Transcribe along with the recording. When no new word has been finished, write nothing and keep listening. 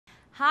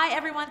Hi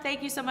everyone,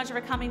 thank you so much for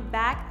coming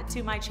back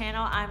to my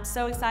channel. I'm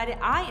so excited.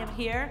 I am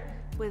here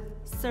with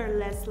Sir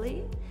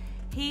Lesly.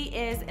 He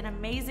is an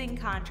amazing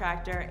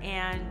contractor,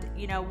 and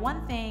you know,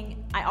 one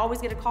thing I always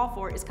get a call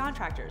for is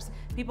contractors.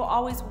 People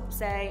always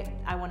say,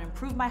 I want to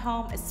improve my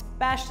home,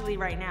 especially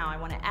right now. I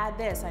want to add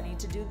this, I need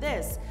to do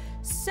this.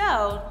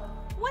 So,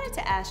 wanted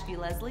to ask you,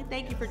 Lesly,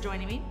 thank you for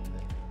joining me.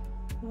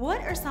 What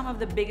are some of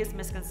the biggest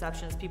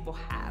misconceptions people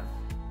have?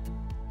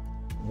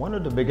 One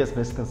of the biggest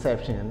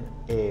misconceptions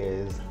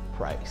is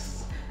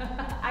price.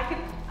 I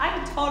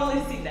can totally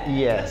see that.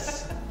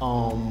 Yes.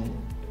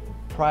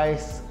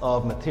 Price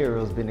of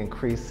materials been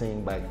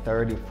increasing by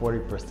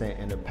 30–40%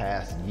 in the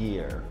past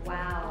year.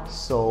 Wow.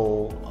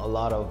 So a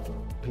lot of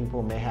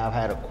people may have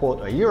had a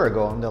quote a year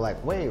ago and they're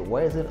like, wait,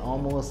 why is it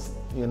almost,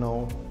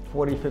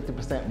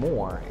 40–50%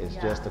 more? It's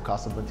just the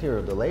cost of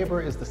material. The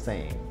labor is the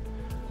same,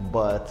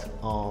 but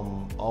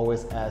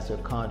always ask your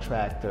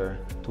contractor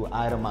to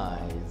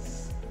itemize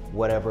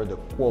whatever the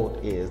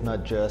quote is,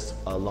 not just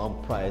a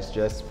lump price.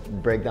 Just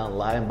break down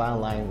line by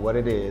line what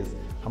it is,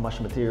 how much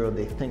material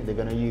they think they're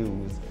gonna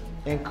use,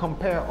 and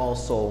compare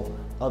also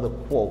other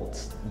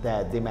quotes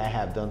that they might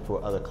have done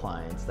for other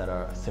clients that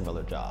are a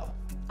similar job.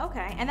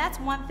 Okay, and that's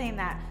one thing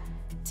that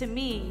to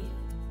me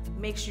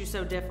makes you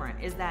so different,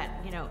 is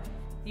that,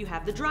 you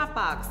have the drop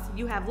box,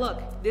 you have,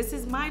 look, this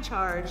is my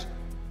charge,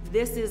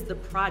 this is the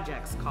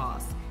project's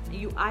cost.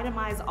 You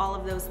itemize all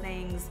of those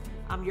things.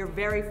 You're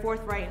very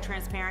forthright and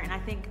transparent, and I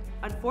think,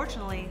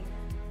 unfortunately,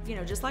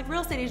 just like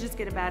real estate agents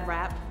get a bad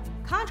rap,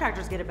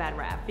 contractors get a bad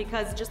rap,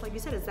 because just like you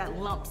said, it's that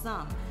lump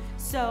sum.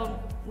 So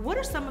what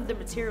are some of the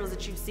materials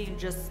that you've seen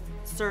just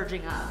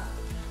surging up?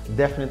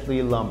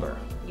 Definitely lumber.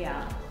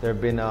 Yeah. There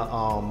have been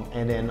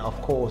and then of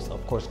course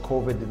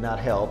COVID did not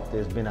help.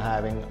 There's been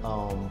having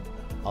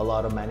a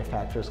lot of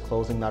manufacturers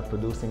closing, not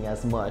producing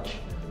as much.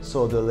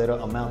 So the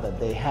little amount that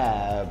they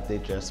have, they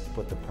just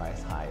put the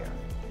price higher.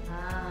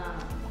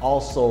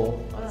 Also,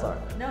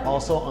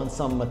 also on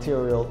some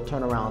material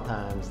turnaround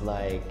times,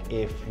 like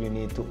if you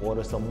need to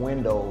order some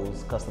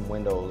windows, custom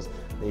windows,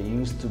 they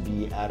used to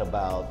be at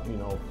about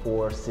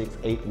 4, 6,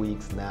 8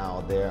 weeks.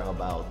 Now they're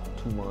about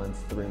 2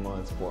 months, 3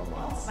 months, 4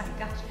 months. Oh my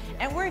gosh!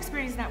 And we're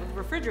experiencing that with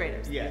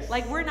refrigerators. Yes.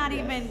 Like we're not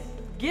even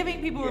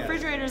giving people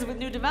refrigerators with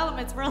new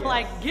developments. We're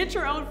like, get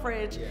your own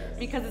fridge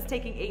because it's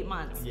taking 8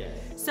 months. Yes.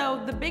 So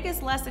the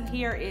biggest lesson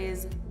here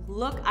is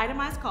look,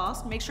 itemize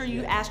cost. Make sure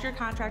you ask your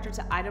contractor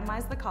to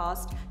itemize the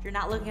cost. You're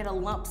not looking at a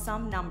lump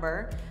sum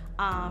number.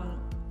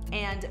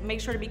 And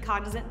make sure to be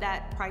cognizant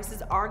that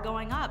prices are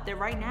going up. That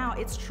right now,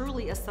 it's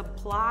truly a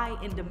supply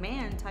and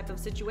demand type of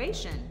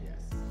situation.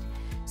 Yes.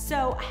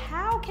 So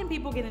how can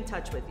people get in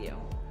touch with you?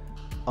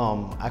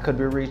 I could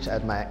be reached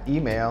at my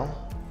email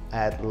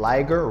at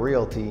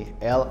ligerrealty,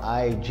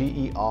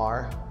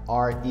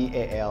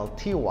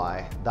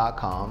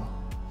 LIGERREALTY.com,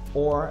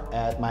 or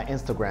at my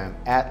Instagram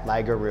at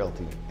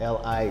ligerrealty,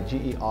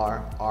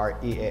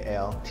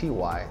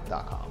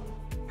 LIGERREALTY.com.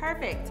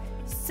 Perfect.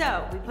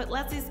 So we put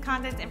Lesly's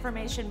contact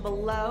information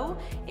below.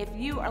 If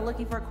you are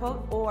looking for a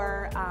quote,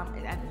 or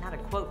not a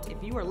quote,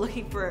 if you are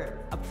looking for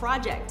a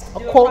project. A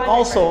quote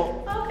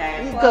also,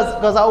 okay,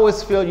 because I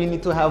always feel you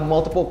need to have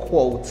multiple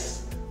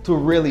quotes to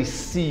really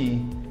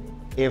see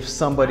if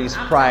somebody's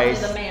price,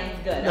 the man's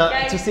good,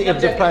 okay? To see if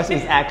the price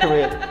is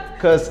accurate.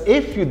 Because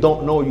if you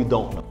don't know, you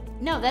don't know.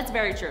 No, that's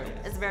very true.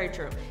 It's very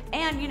true.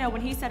 And when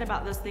he said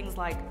about those things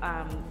like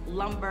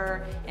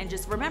lumber, and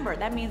just remember,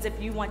 that means if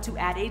you want to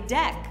add a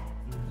deck,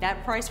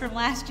 that price from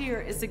last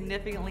year is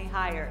significantly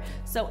higher.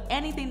 So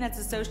anything that's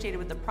associated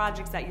with the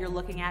projects that you're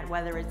looking at,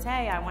 whether it's,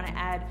 hey, I want to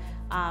add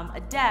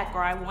a deck,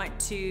 or I want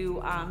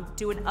to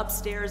do an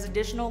upstairs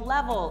additional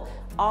level,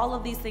 all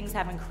of these things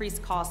have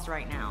increased costs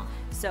right now.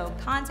 So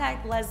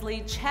contact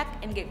Lesly, check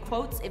and get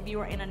quotes if you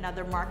are in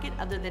another market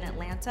other than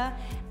Atlanta,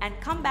 and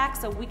come back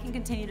so we can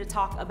continue to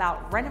talk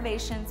about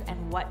renovations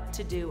and what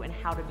to do and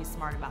how to be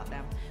smart about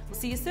them. We'll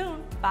see you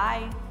soon.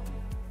 Bye.